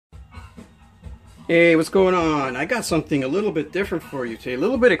Hey, what's going on? I got something a little bit different for you today. A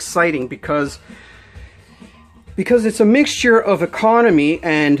little bit exciting because it's a mixture of economy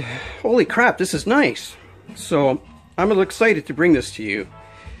and holy crap, this is nice. So I'm a little excited to bring this to you.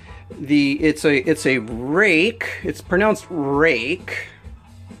 It's a rake. It's pronounced rake,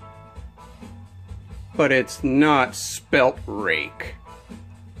 but it's not spelt rake.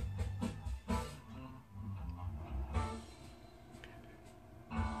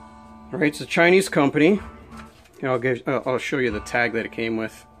 All right, it's a Chinese company. I'll show you the tag that it came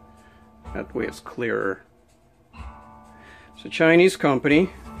with. That way it's clearer. It's a Chinese company.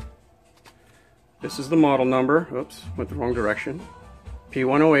 This is the model number. Oops, went the wrong direction.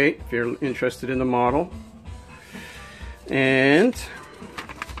 P108, if you're interested in the model. And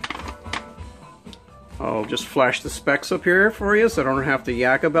I'll just flash the specs up here for you so I don't have to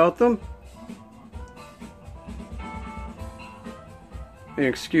yak about them. And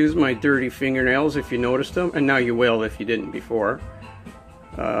excuse my dirty fingernails if you noticed them, and now you will if you didn't before.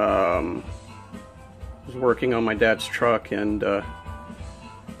 I was working on my dad's truck, and they're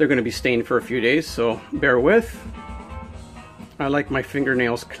going to be stained for a few days, so bear with. I like my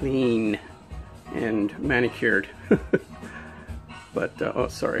fingernails clean and manicured. But, oh,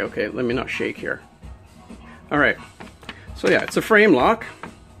 sorry, okay, let me not shake here. Alright, so yeah, it's a frame lock.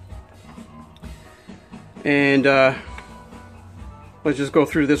 And, let's just go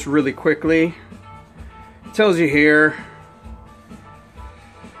through this really quickly. It tells you here,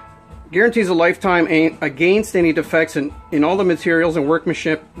 guarantees a lifetime against any defects in all the materials and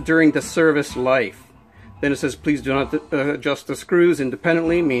workmanship during the service life. Then it says, please do not adjust the screws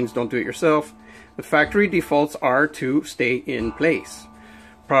independently, means don't do it yourself. The factory defaults are to stay in place.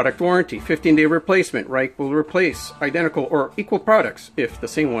 Product warranty, 15-day replacement. Ruike will replace identical or equal products if the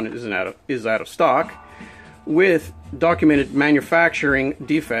same one is out of stock, with documented manufacturing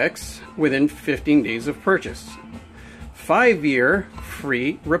defects within 15 days of purchase. 5-year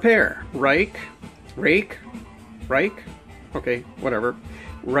free repair. Ruike, okay, whatever.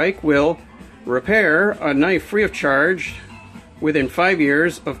 Ruike will repair a knife free of charge within 5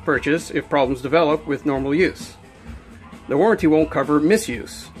 years of purchase if problems develop with normal use. The warranty won't cover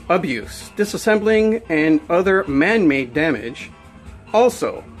misuse, abuse, disassembling, and other man-made damage.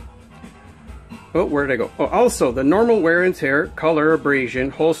 Also, oh, where did I go? Oh, also, the normal wear and tear, color,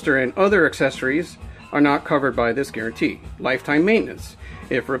 abrasion, holster, and other accessories are not covered by this guarantee. Lifetime maintenance.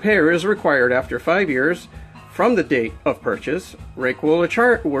 If repair is required after 5 years from the date of purchase, Ruike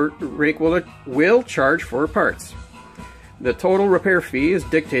will charge for parts. The total repair fee is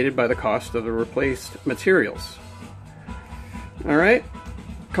dictated by the cost of the replaced materials. Alright,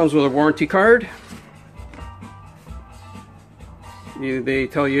 comes with a warranty card. They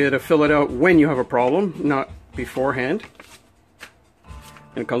tell you to fill it out when you have a problem, not beforehand.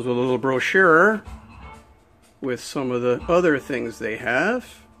 And it comes with a little brochure with some of the other things they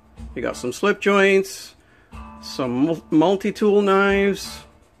have. They got some slip joints, some multi-tool knives.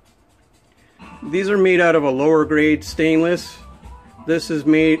 These are made out of a lower grade stainless.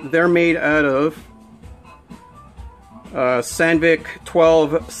 They're made out of Sandvik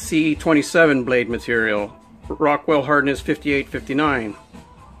 12C27 blade material. Rockwell hardness 58-59.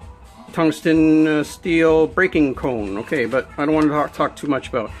 Tungsten steel braking cone. Okay, but I don't want to talk too much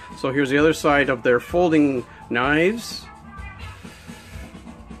about it. So here's the other side of their folding knives.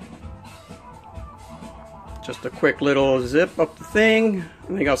 Just a quick little zip up the thing,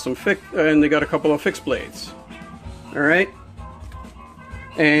 and they got some they got a couple of fixed blades. All right,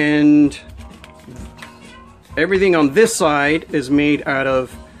 and everything on this side is made out of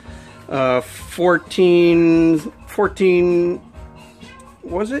 14,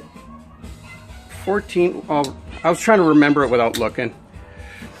 was it? 14, oh, I was trying to remember it without looking.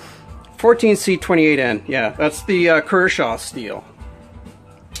 14C28N, yeah, that's the Kershaw steel.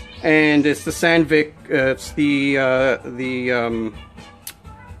 And it's the Sandvik, it's the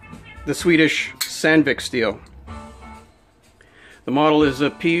Swedish Sandvik steel. The model is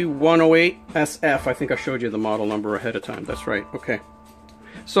a P108 SF. I think I showed you the model number ahead of time. That's right. Okay.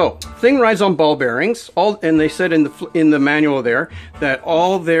 So, thing rides on ball bearings. And they said in the manual there that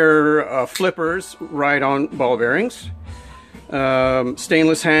all their flippers ride on ball bearings.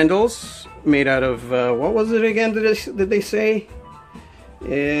 Stainless handles made out of what was it again? Did they say?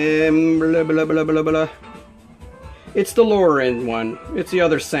 Blah, blah, blah, blah, blah. It's the lower end one. It's the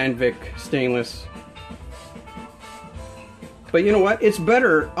other Sandvik stainless. But you know what? It's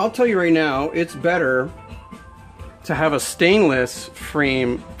better. I'll tell you right now, it's better to have a stainless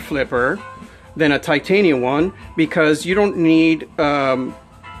frame flipper than a titanium one, because you don't need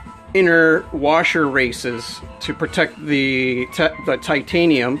inner washer races to protect the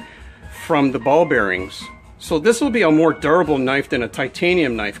titanium from the ball bearings. So this will be a more durable knife than a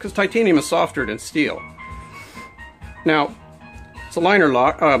titanium knife, because titanium is softer than steel. Now, it's a liner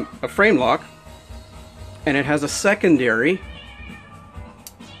lock, a frame lock, and it has a secondary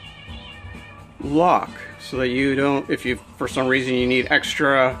lock, so that you don't, if you for some reason you need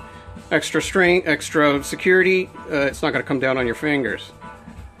extra strength, extra security, it's not going to come down on your fingers.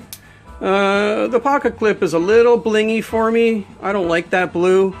 The pocket clip is a little blingy for me. I don't like that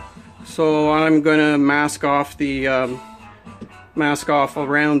blue, so I'm gonna mask off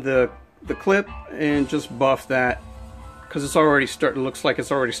around the clip and just buff that, because it's already looks like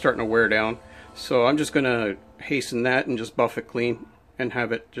it's already starting to wear down. So I'm just gonna hasten that and just buff it clean and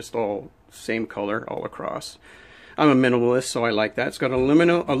have it just all same color all across. I'm a minimalist, so I like that. It's got an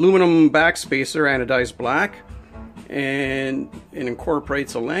aluminum back spacer, anodized black, and it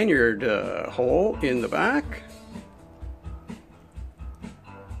incorporates a lanyard hole in the back.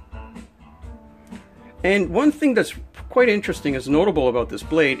 And one thing that's quite interesting, is notable about this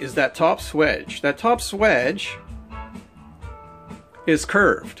blade, is that top swedge. That top swedge is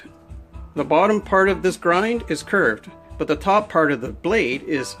curved. The bottom part of this grind is curved, but the top part of the blade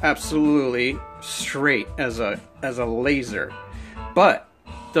is absolutely straight as a laser. But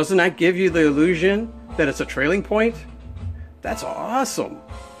doesn't that give you the illusion that it's a trailing point? That's awesome.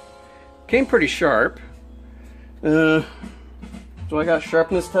 Came pretty sharp. Do I got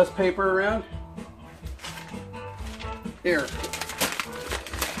sharpness test paper around? Here.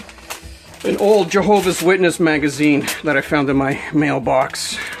 An old Jehovah's Witness magazine that I found in my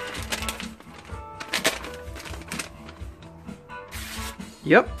mailbox.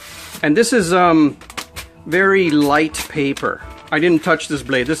 Yep. And this is very light paper. I didn't touch this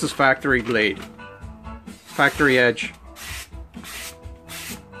blade. This is factory blade. Factory edge.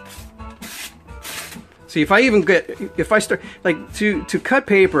 See, if I start, like, to cut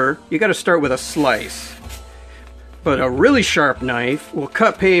paper, you got to start with a slice. But a really sharp knife will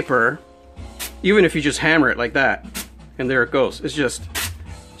cut paper, even if you just hammer it like that. And there it goes. It's just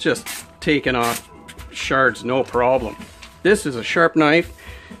taking off shards, no problem. This is a sharp knife,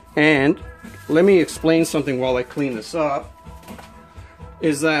 and let me explain something while I clean this up,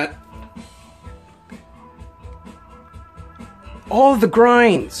 is that all the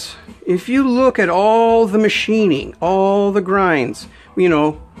grinds, if you look at all the machining, all the grinds, you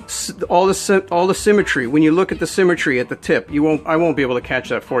know, all the symmetry, when you look at the symmetry at the tip, I won't be able to catch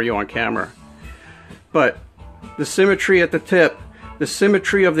that for you on camera, but the symmetry at the tip, the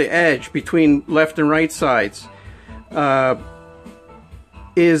symmetry of the edge between left and right sides,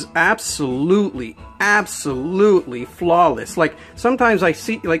 is absolutely flawless. Like, sometimes I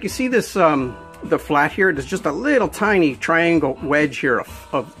see, like, you see this the flat here, there's just a little tiny triangle wedge here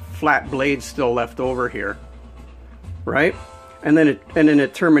of flat blades still left over here, right? And then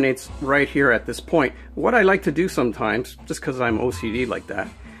it terminates right here at this point. What I like to do sometimes, just because I'm OCD like that,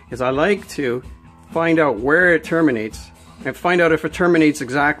 is I like to find out where it terminates and find out if it terminates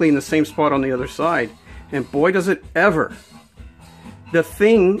exactly in the same spot on the other side. And boy, does it ever. The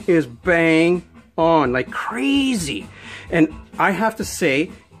thing is bang on, like crazy. And I have to say,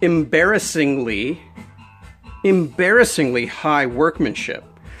 embarrassingly high workmanship.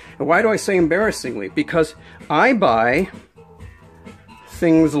 And why do I say embarrassingly? Because I buy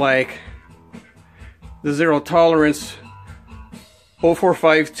things like the Zero Tolerance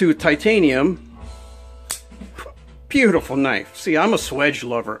 0452 titanium. Beautiful knife. See, I'm a swedge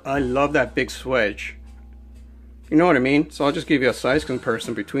lover. I love that big swedge. You know what I mean? So I'll just give you a size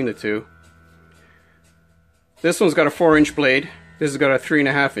comparison between the two. This one's got a 4-inch blade. This has got a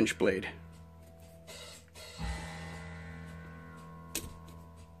 3.5-inch blade.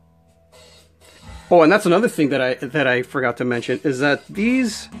 Oh, and that's another thing that I forgot to mention, is that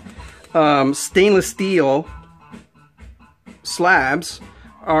these stainless steel slabs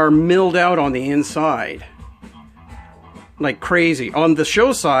are milled out on the inside like crazy. On the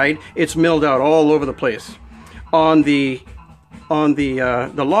show side, it's milled out all over the place. On the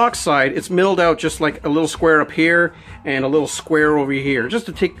lock side, it's milled out just like a little square up here and a little square over here, just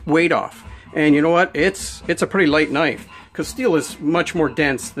to take weight off. And you know what? It's a pretty light knife, because steel is much more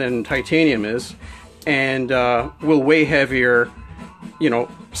dense than titanium is, and will weigh heavier. You know,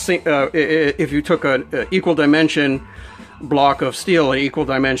 if you took an equal dimension block of steel, an equal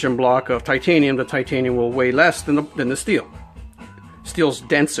dimension block of titanium, the titanium will weigh less than the steel. Steel's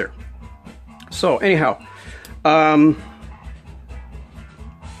denser. So anyhow,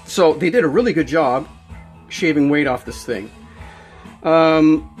 so they did a really good job shaving weight off this thing.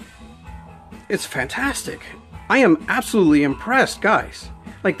 It's fantastic. I am absolutely impressed, guys.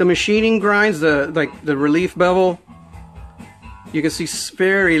 Like the machining grinds, the relief bevel, You can see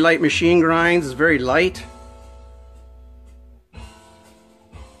very light machine grinds. It's very light.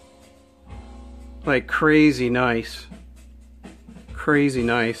 Like crazy nice. Crazy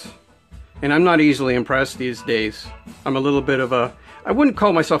nice. And I'm not easily impressed these days. I'm a little bit of a, I wouldn't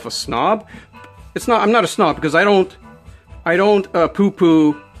call myself a snob. I'm not a snob because I don't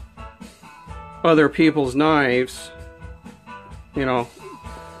poo-poo other people's knives. You know,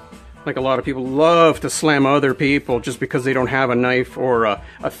 like a lot of people love to slam other people just because they don't have a knife or a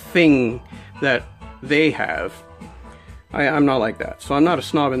thing that they have. I'm not like that, so I'm not a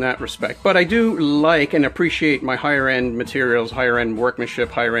snob in that respect. But I do like and appreciate my higher-end materials, higher-end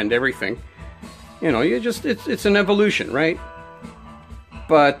workmanship, higher-end everything. You know, it's an evolution, right?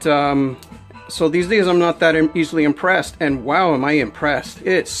 But, so these days I'm not that easily impressed, and wow, am I impressed.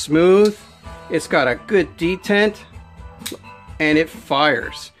 It's smooth, it's got a good detent, and it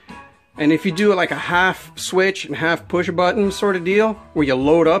fires. And if you do it like a half switch and half push button sort of deal, where you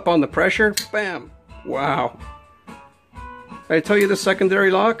load up on the pressure, bam, wow. Did I tell you the secondary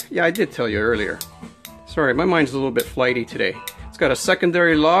lock? Yeah, I did tell you earlier. Sorry, my mind's a little bit flighty today. It's got a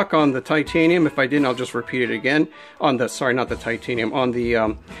secondary lock on the titanium. If I didn't, I'll just repeat it again. On the, sorry, not the titanium, on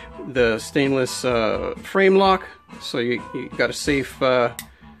the stainless frame lock. So you got a safe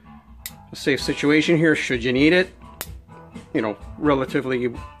situation here should you need it. You know,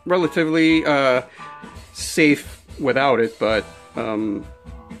 relatively safe without it, but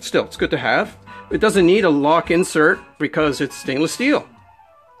still, it's good to have. It doesn't need a lock insert because it's stainless steel.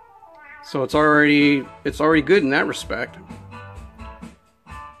 So it's already good in that respect.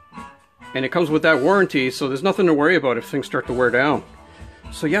 And it comes with that warranty, so there's nothing to worry about if things start to wear down.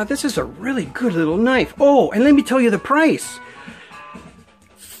 So yeah, this is a really good little knife. Oh, and let me tell you the price.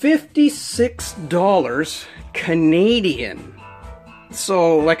 $56 Canadian.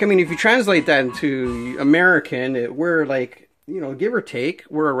 So, like, I mean, if you translate that into American, we're like, you know, give or take,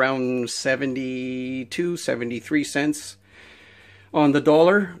 we're around 72, 73 cents on the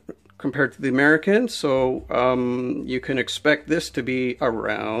dollar compared to the American. So you can expect this to be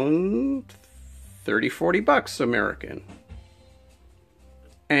around 30, 40 bucks American.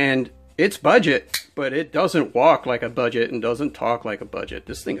 And it's budget, but it doesn't walk like a budget and doesn't talk like a budget.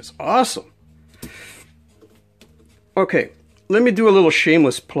 This thing is awesome. Okay, let me do a little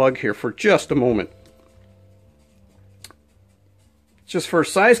shameless plug here for just a moment. Just for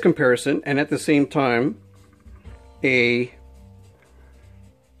size comparison, and at the same time, a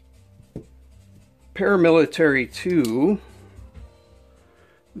paramilitary 2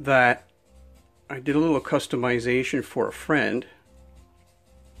 that I did a little customization for a friend.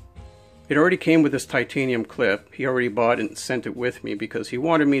 It already came with this titanium clip. He already bought it and sent it with me because he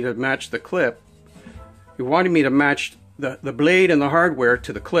wanted me to match the clip. He wanted me to match the blade and the hardware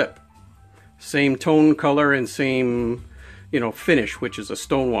to the clip. Same tone, color, and same, you know, finish, which is a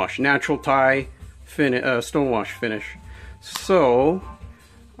stonewash, natural tie, stonewash finish. So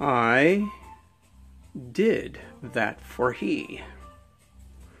I did that for he.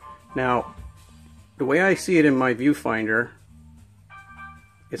 Now, the way I see it in my viewfinder,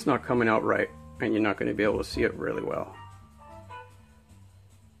 it's not coming out right, and you're not going to be able to see it really well.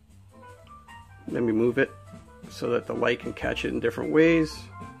 Let me move it so that the light can catch it in different ways.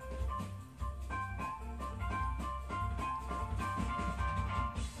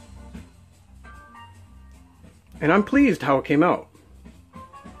 And I'm pleased how it came out,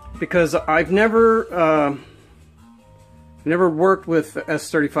 because I've never worked with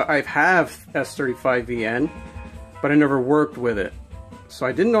S35. I have S35VN, but I never worked with it, so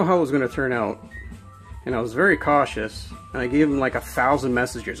I didn't know how it was going to turn out, and I was very cautious. And I gave him like 1,000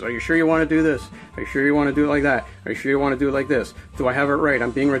 messages. Are you sure you want to do this? Are you sure you want to do it like that? Are you sure you want to do it like this? Do I have it right?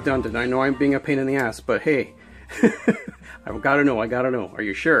 I'm being redundant. I know I'm being a pain in the ass, but hey, I've got to know. I got to know. Are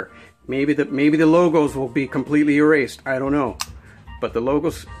you sure? Maybe the logos will be completely erased. I don't know. But the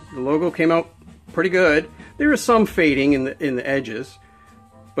logo came out pretty good. There is some fading in the edges,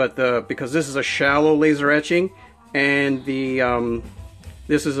 but because this is a shallow laser etching, and the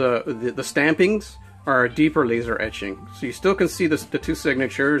stampings are a deeper laser etching. So you still can see the two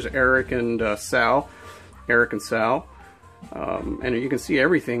signatures, Eric and Sal. And you can see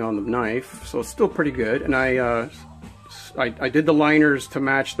everything on the knife, so it's still pretty good. And I did the liners to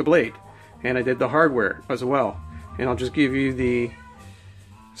match the blade, and I did the hardware as well. And I'll just give you the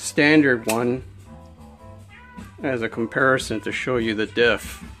standard one as a comparison to show you the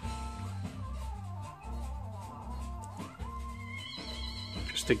diff.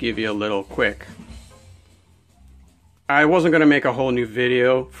 Just to give you a little quick. I wasn't going to make a whole new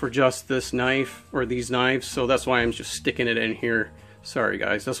video for just this knife or these knives, so that's why I'm just sticking it in here. Sorry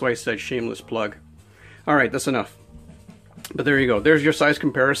guys, that's why I said shameless plug. Alright, that's enough. But there you go. There's your size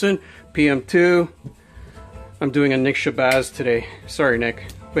comparison. PM2. I'm doing a Nick Shabazz today. Sorry, Nick.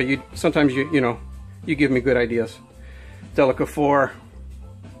 But sometimes you know, you give me good ideas. Delica 4.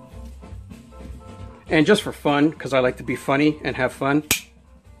 And just for fun, because I like to be funny and have fun.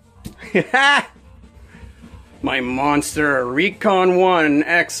 My monster Recon 1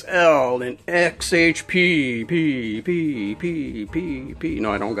 XL in XHP. P.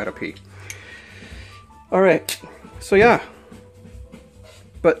 No, I don't got a P. Alright. So yeah.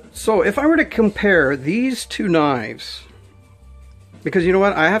 But so if I were to compare these two knives, because you know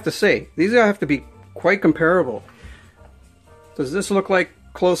what, I have to say, these have to be quite comparable. Does this look like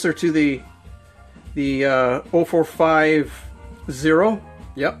closer to the 0450?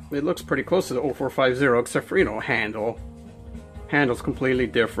 Yep, it looks pretty close to the 0450, except for, you know, handle's completely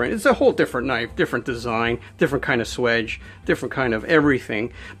different. It's a whole different knife, different design, different kind of swedge, different kind of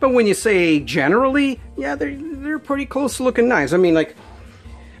everything. But when you say generally, yeah, they're pretty close looking knives. I mean, like,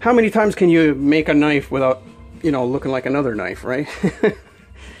 how many times can you make a knife without, you know, looking like another knife, right?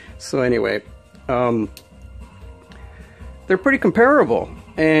 So anyway, they're pretty comparable.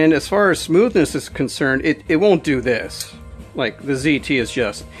 And as far as smoothness is concerned, it won't do this. Like the ZT is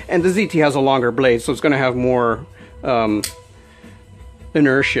just, and the ZT has a longer blade, so it's going to have more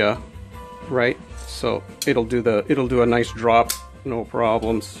inertia, right? So it'll do a nice drop, no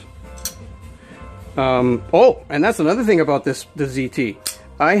problems. Oh, and that's another thing about the ZT.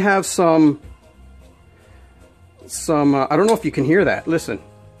 I have some I don't know if you can hear that. Listen,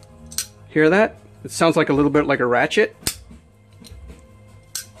 hear that? It sounds like a little bit like a ratchet.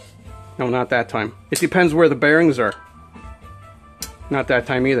 No, not that time. It depends where the bearings are. Not that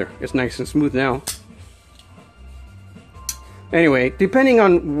time either. It's nice and smooth now. Anyway, depending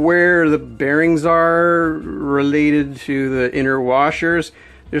on where the bearings are related to the inner washers,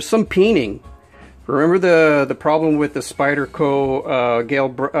 there's some peening. Remember the problem with the Spyderco,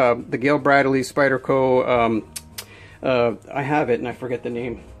 the Gail Bradley Spyderco, I have it and I forget the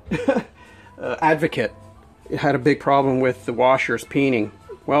name, Advocate. It had a big problem with the washers peening.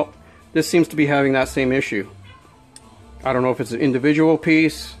 Well, this seems to be having that same issue. I don't know if it's an individual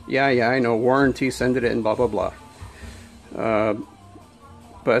piece. Yeah, I know, warranty, send it in, blah, blah, blah.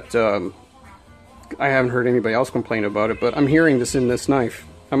 But I haven't heard anybody else complain about it, but I'm hearing this in this knife.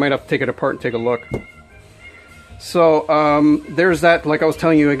 I might have to take it apart and take a look. So there's that, like I was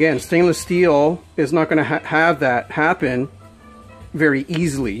telling you again, stainless steel is not going to have that happen very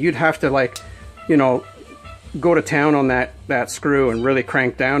easily. You'd have to, like, you know, go to town on that screw and really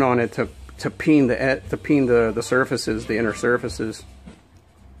crank down on it to peen the surfaces, the inner surfaces.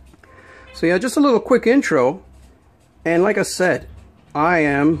 So yeah, just a little quick intro, and like I said, I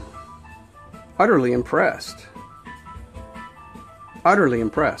am utterly impressed. Utterly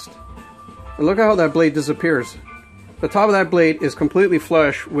impressed. And look at how that blade disappears. The top of that blade is completely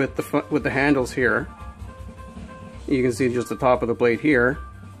flush with the handles here. You can see just the top of the blade here,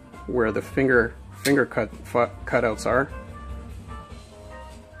 where the finger cutouts are.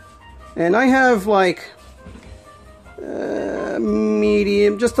 And I have like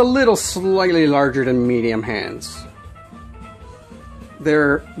medium, just a little slightly larger than medium hands.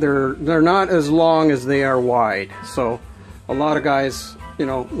 They're not as long as they are wide. So a lot of guys, you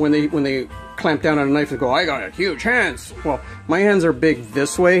know, when they clamp down on a knife and go, I got huge hands. Well, my hands are big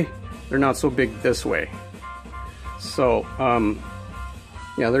this way. They're not so big this way. So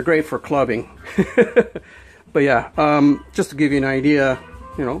yeah, they're great for clubbing. But yeah, just to give you an idea,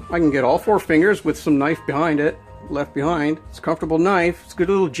 you know, I can get all 4 fingers with some knife behind it, left behind. It's a comfortable knife. It's good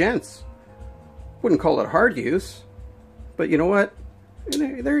little gents. Wouldn't call it hard use, but you know what?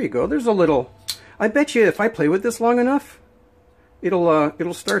 There you go. There's a little. I bet you if I play with this long enough,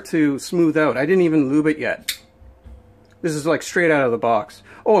 it'll start to smooth out. I didn't even lube it yet. This is like straight out of the box.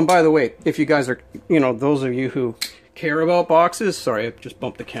 Oh, and by the way, if you guys are, you know, those of you who care about boxes, sorry, I just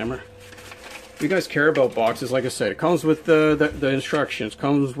bumped the camera. If you guys care about boxes, like I said, it comes with the instructions,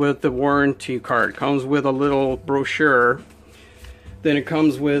 comes with the warranty card, comes with a little brochure, then it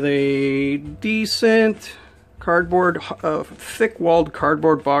comes with a decent cardboard, thick-walled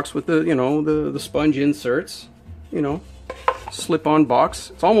cardboard box with the, you know, the sponge inserts, you know, slip-on box.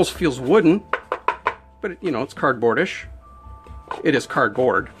 It almost feels wooden, but you know, it's cardboardish. It is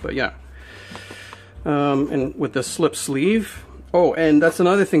cardboard, but yeah. And with the slip sleeve. Oh, and that's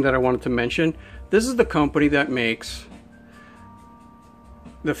another thing that I wanted to mention. This is the company that makes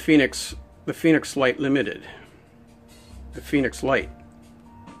the Phoenix Light Limited. The Phoenix Light.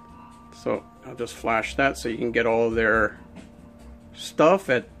 So I'll just flash that so you can get all of their stuff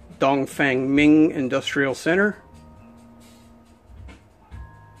at Dongfang Ming Industrial Center.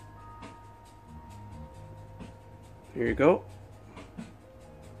 Here you go.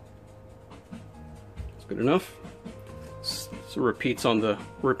 It's good enough. So repeats on the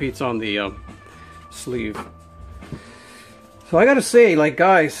sleeve. So I gotta say, like,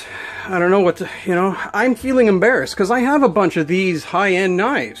 guys, I don't know what to, you know, I'm feeling embarrassed because I have a bunch of these high-end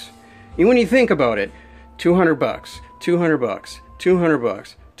knives. And when you think about it, 200 bucks, 200 bucks, 200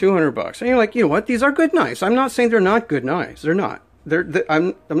 bucks, 200 bucks. And you're like, you know what? These are good knives. I'm not saying they're not good knives. They're not.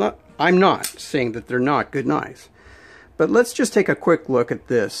 I'm not saying that they're not good knives. But let's just take a quick look at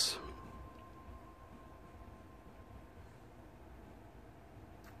this.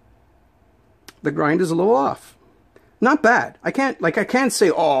 The grind is a little off. Not bad. I can't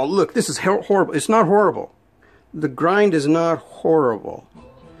say, oh, look, this is horrible. It's not horrible. The grind is not horrible.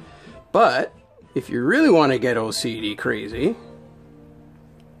 But if you really want to get OCD crazy,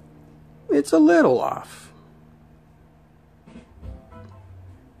 it's a little off.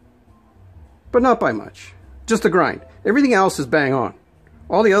 But not by much. Just the grind. Everything else is bang on.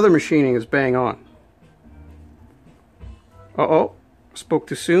 All the other machining is bang on. Uh-oh. Spoke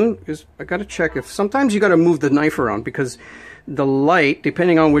too soon. I gotta check if sometimes you gotta move the knife around because the light,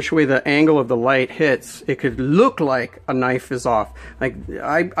 depending on which way the angle of the light hits, it could look like a knife is off. Like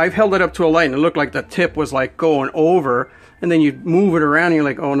I've held it up to a light and it looked like the tip was like going over, and then you move it around and you're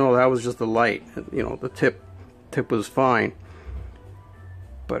like, oh no, that was just the light. You know, the tip was fine.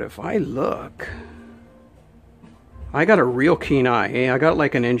 But if I look, I got a real keen eye. Eh? I got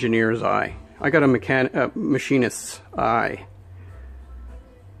like an engineer's eye. I got a machinist's eye.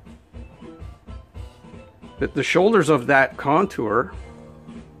 The shoulders of that contour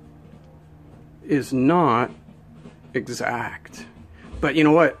is not exact. But you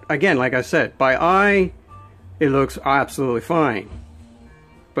know what? Again, like I said, by eye, it looks absolutely fine.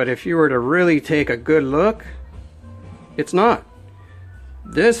 But if you were to really take a good look, it's not.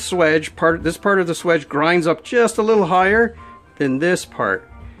 This swedge part, this part of the swedge grinds up just a little higher than this part.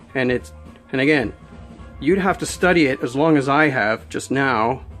 And again, you'd have to study it as long as I have just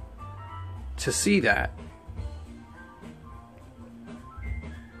now to see that.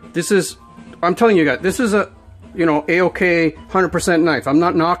 This is, I'm telling you guys, this is a, you know, A-OK 100% knife. I'm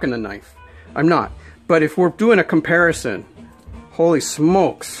not knocking the knife. I'm not. But if we're doing a comparison, holy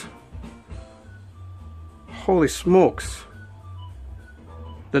smokes. Holy smokes.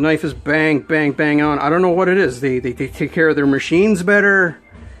 The knife is bang, bang, bang on. I don't know what it is. They take care of their machines better.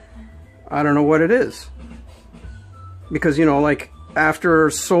 I don't know what it is. Because, you know, like, after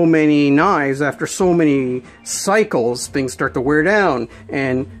so many knives, after so many cycles, things start to wear down,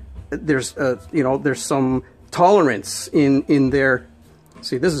 and there's you know, there's some tolerance in their,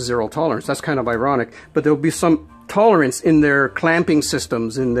 see, this is zero tolerance, that's kind of ironic, but there'll be some tolerance in their clamping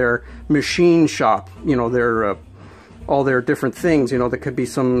systems, in their machine shop, you know, their all their different things, you know, there could be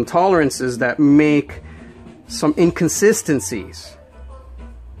some tolerances that make some inconsistencies.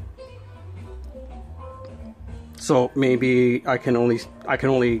 So maybe I can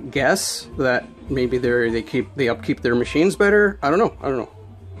only guess that maybe they upkeep their machines better. I don't know.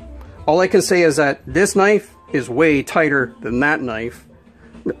 All I can say is that this knife is way tighter than that knife.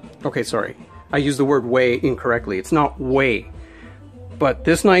 Okay, sorry. I used the word way incorrectly. It's not way. But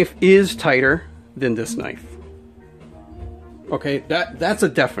this knife is tighter than this knife. Okay, that's a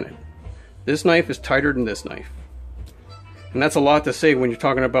definite. This knife is tighter than this knife. And that's a lot to say when you're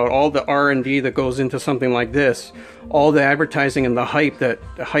talking about all the R&D that goes into something like this, all the advertising and the hype that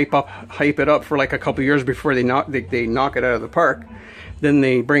hype it up for like a couple years before they knock it out of the park. Then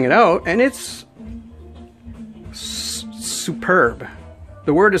they bring it out and it's superb.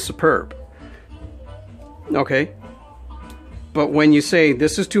 The word is superb. Okay, but when you say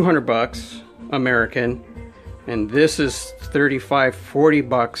this is 200 bucks American and this is 35, 40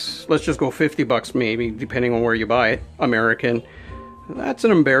 bucks, let's just go 50 bucks maybe, depending on where you buy it, American, that's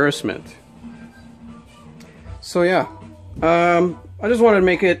an embarrassment. So yeah, I just wanted to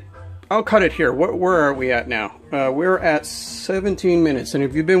make it, I'll cut it here. Where are we at now? We're at 17 minutes, and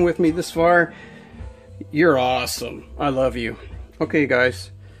if you've been with me this far, you're awesome. I love you. Okay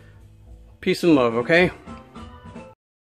guys, peace and love, okay?